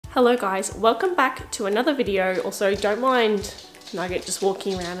Hello guys, welcome back to another video. Also, don't mind Nugget just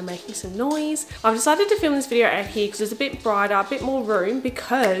walking around and making some noise. I've decided to film this video out here because it's a bit brighter, a bit more room,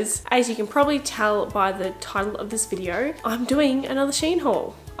 because as you can probably tell by the title of this video, I'm doing another SHEIN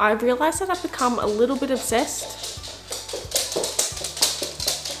haul. I realised that I've become a little bit obsessed.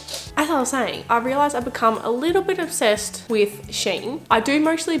 As I was saying, I realised I've become a little bit obsessed with SHEIN. I do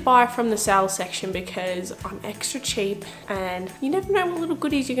mostly buy from the sales section because I'm extra cheap and you never know what little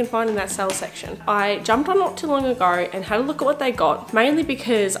goodies you can find in that sales section. I jumped on not too long ago and had a look at what they got, mainly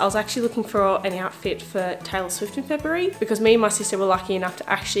because I was actually looking for an outfit for Taylor Swift in February, because me and my sister were lucky enough to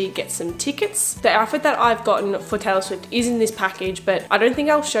actually get some tickets. The outfit that I've gotten for Taylor Swift is in this package, but I don't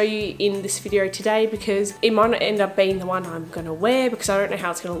think I'll show you in this video today because it might not end up being the one I'm gonna wear because I don't know how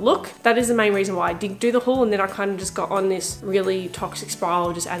it's gonna look. That is the main reason why I did do the haul, and then I kind of just got on this really toxic spiral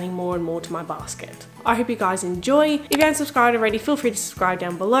of just adding more and more to my basket. I hope you guys enjoy. If you haven't subscribed already, feel free to subscribe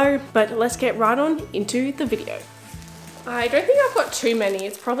down below, but let's get right on into the video. I don't think I've got too many.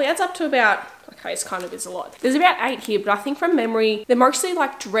 It probably adds up to about, okay, it's kind of is a lot. There's about 8 here, but I think from memory, they're mostly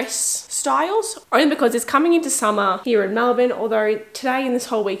like dress styles, only because it's coming into summer here in Melbourne, although today and this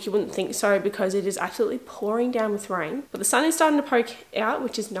whole week you wouldn't think so because it is absolutely pouring down with rain, but the sun is starting to poke out,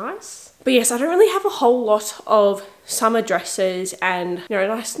 which is nice. But yes, I don't really have a whole lot of summer dresses and, you know,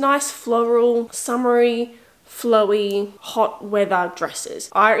 nice floral, summery, flowy, hot weather dresses.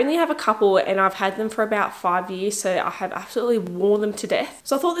 I only have a couple and I've had them for about 5 years, so I have absolutely worn them to death.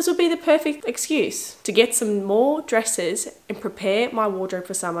 So I thought this would be the perfect excuse to get some more dresses and prepare my wardrobe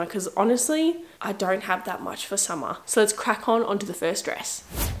for summer, because honestly, I don't have that much for summer. So let's crack onto the first dress.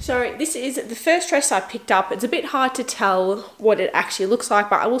 So this is the first dress I picked up. It's a bit hard to tell what it actually looks like,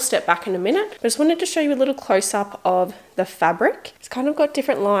 but I will step back in a minute. But I just wanted to show you a little close-up of the fabric. It's kind of got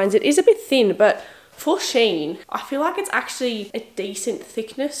different lines. It is a bit thin, but for SHEIN, I feel like it's actually a decent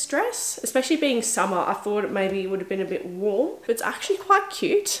thickness dress, especially being summer. I thought it maybe would have been a bit warm, but it's actually quite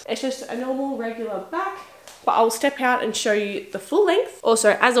cute. It's just a normal regular back, but I'll step out and show you the full length.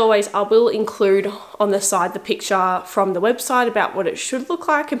 Also, as always, I will include on the side the picture from the website about what it should look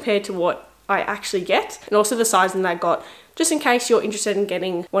like compared to what I actually get, and also the sizing that I got, just in case you're interested in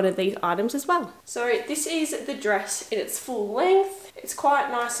getting one of these items as well. So this is the dress in its full length. It's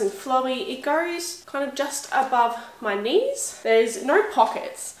quite nice and flowy. It goes kind of just above my knees. There's no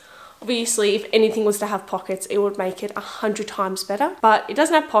pockets. Obviously, if anything was to have pockets, it would make it 100 times better, but it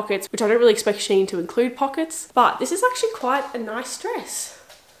doesn't have pockets, which I don't really expect SHEIN to include pockets, but this is actually quite a nice dress.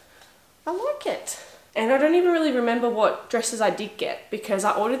 I like it. And I don't even really remember what dresses I did get because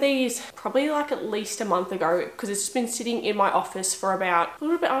I ordered these probably like at least a month ago, because it's just been sitting in my office for about a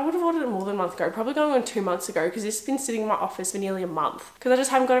little bit. I would have ordered it more than a month ago, probably going on 2 months ago, because it's been sitting in my office for nearly a month because I just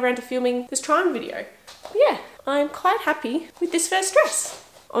haven't got around to filming this try-on video. But yeah, I'm quite happy with this first dress.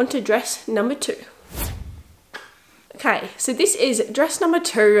 On to dress number 2. Okay, so this is dress number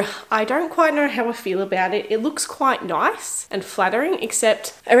 2. I don't quite know how I feel about it. It looks quite nice and flattering,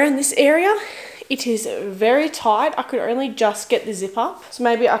 except around this area, it is very tight. I could only just get the zip up. So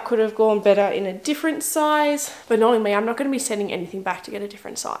maybe I could have gone better in a different size. But knowing me, I'm not going to be sending anything back to get a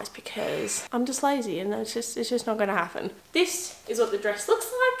different size because I'm just lazy and it's just not going to happen. This is what the dress looks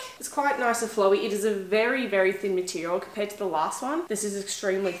like. It's quite nice and flowy. It is a very, very thin material compared to the last one. This is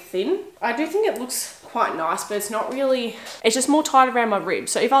extremely thin. I do think it looks quite nice, but it's not really, it's just more tight around my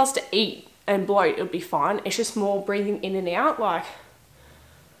ribs. So if I was to eat and bloat, it would be fine. It's just more breathing in and out, like,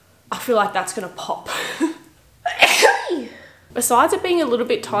 I feel like that's gonna pop. Besides it being a little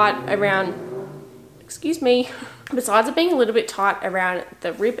bit tight around, excuse me, besides it being a little bit tight around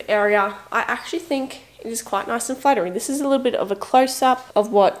the rib area, I actually think it is quite nice and flattering. This is a little bit of a close-up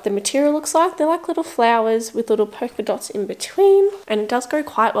of what the material looks like. They're like little flowers with little polka dots in between, and it does go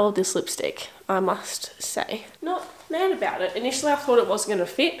quite well with this lipstick, I must say. Not mad about it. Initially I thought it wasn't going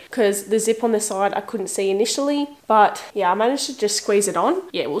to fit because the zip on the side I couldn't see initially, but yeah, I managed to just squeeze it on.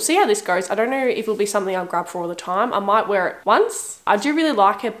 Yeah, we'll see how this goes. I don't know if it'll be something I'll grab for all the time. I might wear it once. I do really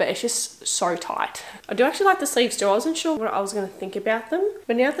like it, but it's just so tight. I do actually like the sleeves too. I wasn't sure what I was going to think about them,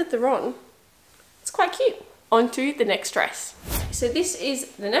 but now that they're on, it's quite cute. On to the next dress. So this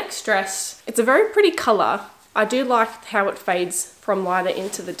is the next dress. It's a very pretty colour. I do like how it fades from lighter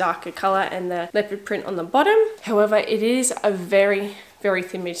into the darker colour and the leopard print on the bottom. However, it is a very, very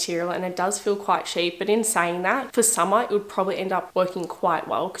thin material and it does feel quite cheap. But in saying that, for summer, it would probably end up working quite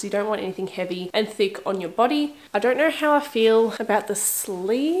well because you don't want anything heavy and thick on your body. I don't know how I feel about the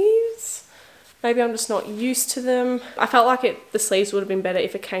sleeves. Maybe I'm just not used to them. I felt like the sleeves would have been better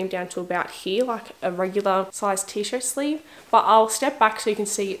if it came down to about here, like a regular size t-shirt sleeve. But I'll step back so you can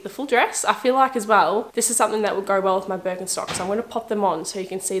see the full dress. I feel like as well, this is something that would go well with my Birkenstocks. So I'm going to pop them on so you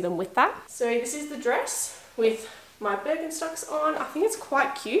can see them with that. So this is the dress with my Birkenstocks on. I think it's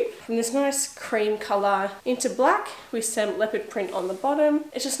quite cute. From this nice cream colour into black with some leopard print on the bottom.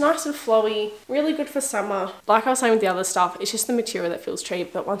 It's just nice and flowy, really good for summer. Like I was saying with the other stuff, it's just the material that feels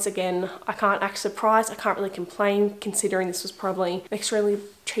cheap. But once again, I can't act surprised. I can't really complain considering this was probably an extremely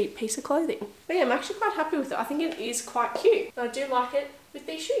cheap piece of clothing. But yeah, I'm actually quite happy with it. I think it is quite cute. I do like it with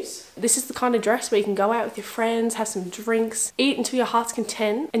these shoes. This is the kind of dress where you can go out with your friends, have some drinks, eat until your heart's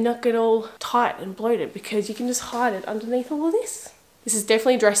content and not get all tight and bloated because you can just hide it underneath all of this. This is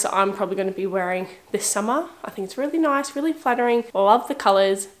definitely a dress that I'm probably going to be wearing this summer. I think it's really nice, really flattering. I love the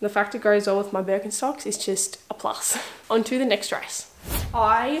colours. The fact it goes well with my Birkenstocks is just a plus. On to the next dress.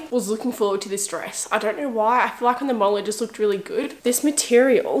 I was looking forward to this dress. I don't know why. I feel like on the model it just looked really good. This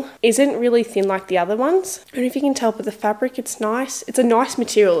material isn't really thin like the other ones. I don't know if you can tell, but the fabric, it's nice. It's a nice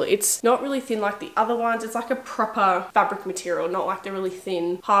material. It's not really thin like the other ones. It's like a proper fabric material, not like the really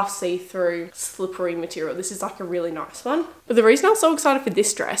thin, half see-through, slippery material. This is like a really nice one. But the reason I was so excited for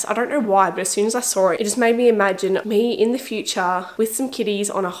this dress, I don't know why, but as soon as I saw it, it just made me imagine me in the future with some kiddies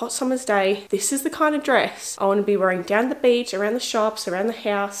on a hot summer's day. This is the kind of dress I want to be wearing down the beach, around the shops, around the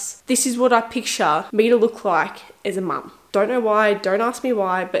house. This is what I picture me to look like as a mum. Don't know why, don't ask me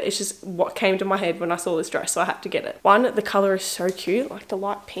why, but it's just what came to my head when I saw this dress, so I had to get it. One, the colour is so cute, like the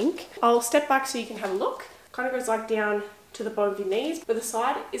light pink. I'll step back so you can have a look. Kind of goes like down to the bottom of your knees, but the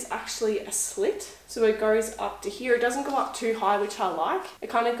side is actually a slit. So it goes up to here. It doesn't go up too high, which I like. It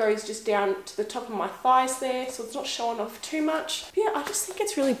kind of goes just down to the top of my thighs there, so it's not showing off too much. But yeah, I just think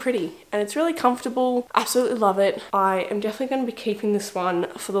it's really pretty and it's really comfortable. Absolutely love it. I am definitely going to be keeping this one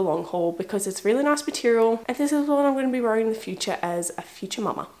for the long haul because it's really nice material and this is what I'm going to be wearing in the future as a future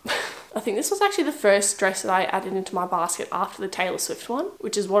mama. I think this was actually the first dress that I added into my basket after the Taylor Swift one,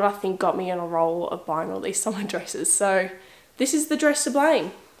 which is what I think got me on a roll of buying all these summer dresses. So this is the dress to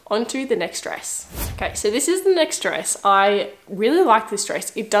blame. On to the next dress. Okay, so this is the next dress. I really like this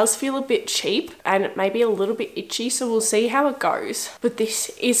dress. It does feel a bit cheap and maybe a little bit itchy, so we'll see how it goes. But this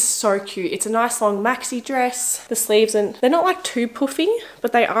is so cute. It's a nice long maxi dress. The sleeves, and they're not like too puffy,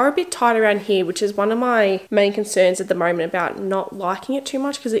 but they are a bit tight around here, which is one of my main concerns at the moment about not liking it too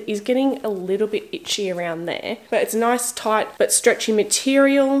much because it is getting a little bit itchy around there. But it's a nice tight but stretchy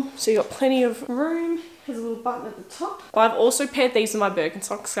material, so you've got plenty of room. There's a little button at the top. But I've also paired these with my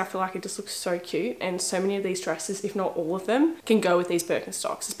Birkenstocks because I feel like it just looks so cute, and so many of these dresses, if not all of them, can go with these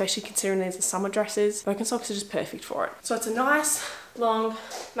Birkenstocks, especially considering these are summer dresses. Birkenstocks are just perfect for it. So it's a nice long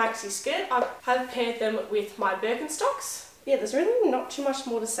maxi skirt. I have paired them with my Birkenstocks. Yeah, there's really not too much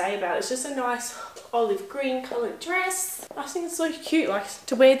more to say about it. It's just a nice olive green coloured dress. I think it's so cute, like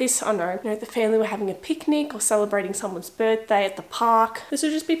to wear this, I don't know, you know, the family were having a picnic or celebrating someone's birthday at the park. This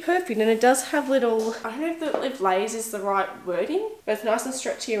would just be perfect, and it does have little, I don't know if layers is the right wording, but it's nice and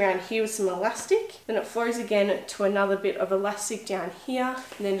stretchy around here with some elastic. Then it flows again to another bit of elastic down here,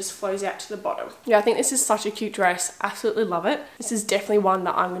 and then just flows out to the bottom. Yeah, I think this is such a cute dress. Absolutely love it. This is definitely one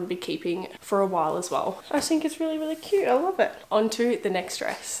that I'm going to be keeping for a while as well. I think it's really, really cute. I love it. On to the next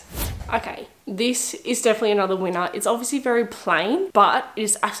dress. Okay, this is definitely another winner. It's obviously very plain, but it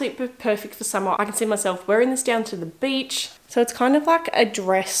is absolutely perfect for summer. I can see myself wearing this down to the beach. So it's kind of like a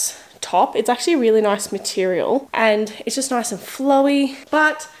dress top. It's actually a really nice material and it's just nice and flowy,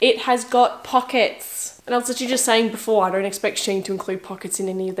 but it has got pockets. And I was literally just saying before, I don't expect Shein to include pockets in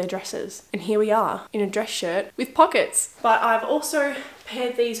any of their dresses. And here we are in a dress shirt with pockets. But I've also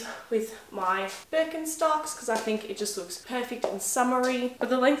paired these with my Birkenstocks because I think it just looks perfect and summery. But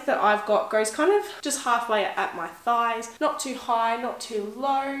the length that I've got goes kind of just halfway at my thighs. Not too high, not too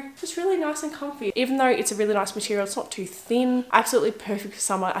low. Just really nice and comfy. Even though it's a really nice material, it's not too thin. Absolutely perfect for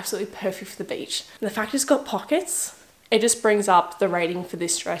summer, absolutely perfect for the beach. And the fact it's got pockets, it just brings up the rating for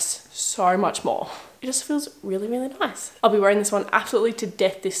this dress so much more. It just feels really, really nice. I'll be wearing this one absolutely to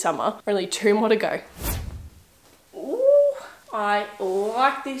death this summer. Only 2 more to go. Ooh, I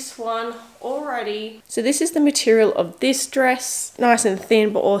like this one already. So this is the material of this dress. Nice and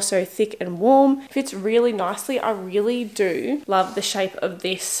thin, but also thick and warm. Fits really nicely. I really do love the shape of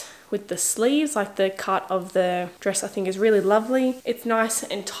this with the sleeves. Like the cut of the dress I think is really lovely. It's nice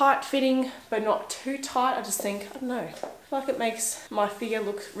and tight fitting, but not too tight. I just think, I don't know, I feel like it makes my figure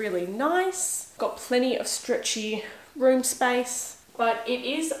look really nice. Got plenty of stretchy room space, but it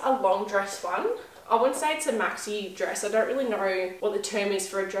is a long dress one. I wouldn't say it's a maxi dress. I don't really know what the term is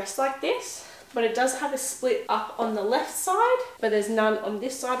for a dress like this, but it does have a split up on the left side, but there's none on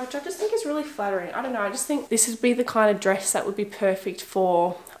this side, which I just think is really flattering. I don't know, I just think this would be the kind of dress that would be perfect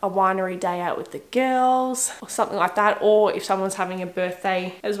for a winery day out with the girls or something like that, or if someone's having a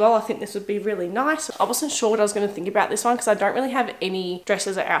birthday as well. I think this would be really nice. I wasn't sure what I was going to think about this one because I don't really have any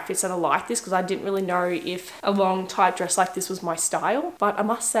dresses or outfits that are like this, because I didn't really know if a long tight dress like this was my style, but I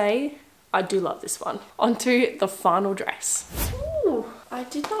must say I do love this one. On to the final dress. Ooh, I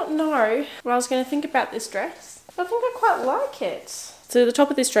did not know what I was going to think about this dress. I think I quite like it. So the top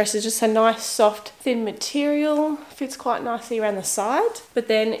of this dress is just a nice soft thin material, fits quite nicely around the side, but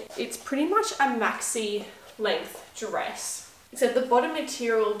then it's pretty much a maxi length dress. Except the bottom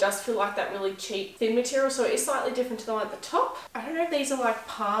material does feel like that really cheap thin material, so it is slightly different to the one at the top. I don't know if these are like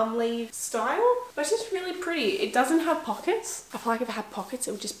palm leaf style, but it's just really pretty. It doesn't have pockets. I feel like if it had pockets,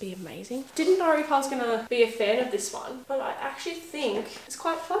 it would just be amazing. Didn't know if I was gonna be a fan of this one, but I actually think it's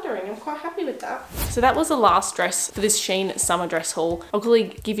quite flattering. I'm quite happy with that. So that was the last dress for this SHEIN summer dress haul. I'll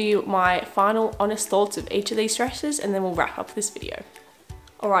quickly give you my final honest thoughts of each of these dresses and then we'll wrap up this video.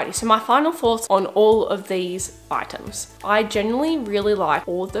 Alrighty, so my final thoughts on all of these items. I generally really like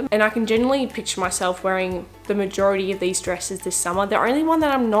all of them, and I can generally picture myself wearing the majority of these dresses this summer. The only one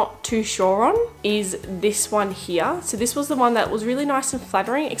that I'm not too sure on is this one here. So this was the one that was really nice and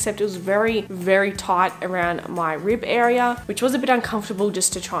flattering, except it was very, very tight around my rib area, which was a bit uncomfortable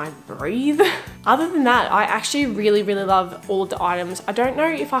just to try and breathe. Other than that, I actually really, really love all of the items. I don't know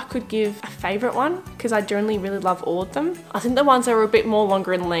if I could give a favorite one because I generally really love all of them. I think the ones that are a bit more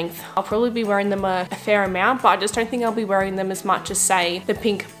longer in length, I'll probably be wearing them a fair amount, but I just don't think I'll be wearing them as much as say the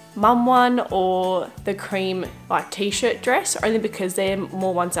pink mum one or the cream like t-shirt dress, only because they're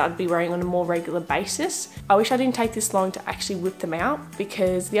more ones that I'd be wearing on a more regular basis. I wish I didn't take this long to actually whip them out,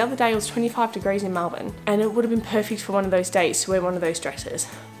 because the other day it was 25 degrees in Melbourne and it would have been perfect for one of those days to wear one of those dresses.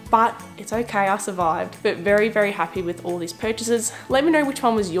 But it's okay, I survived. But very, very happy with all these purchases. Let me know which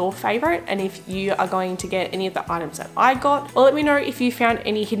one was your favorite and if you are going to get any of the items that I got. Or let me know if you found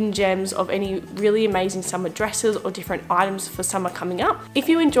any hidden gems of any really amazing summer dresses or different items for summer coming up. If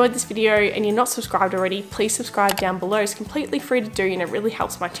you enjoyed this video and you're not subscribed already, please subscribe down below. It's completely free to do and it really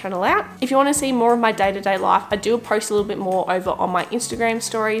helps my channel out. If you want to see more of my day-to-day life, I do post a little bit more over on my Instagram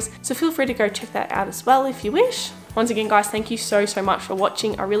stories. So feel free to go check that out as well if you wish. Once again, guys, thank you so much for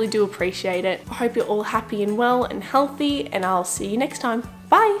watching. I really do appreciate it. I hope you're all happy and well and healthy, and I'll see you next time.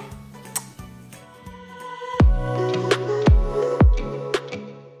 Bye.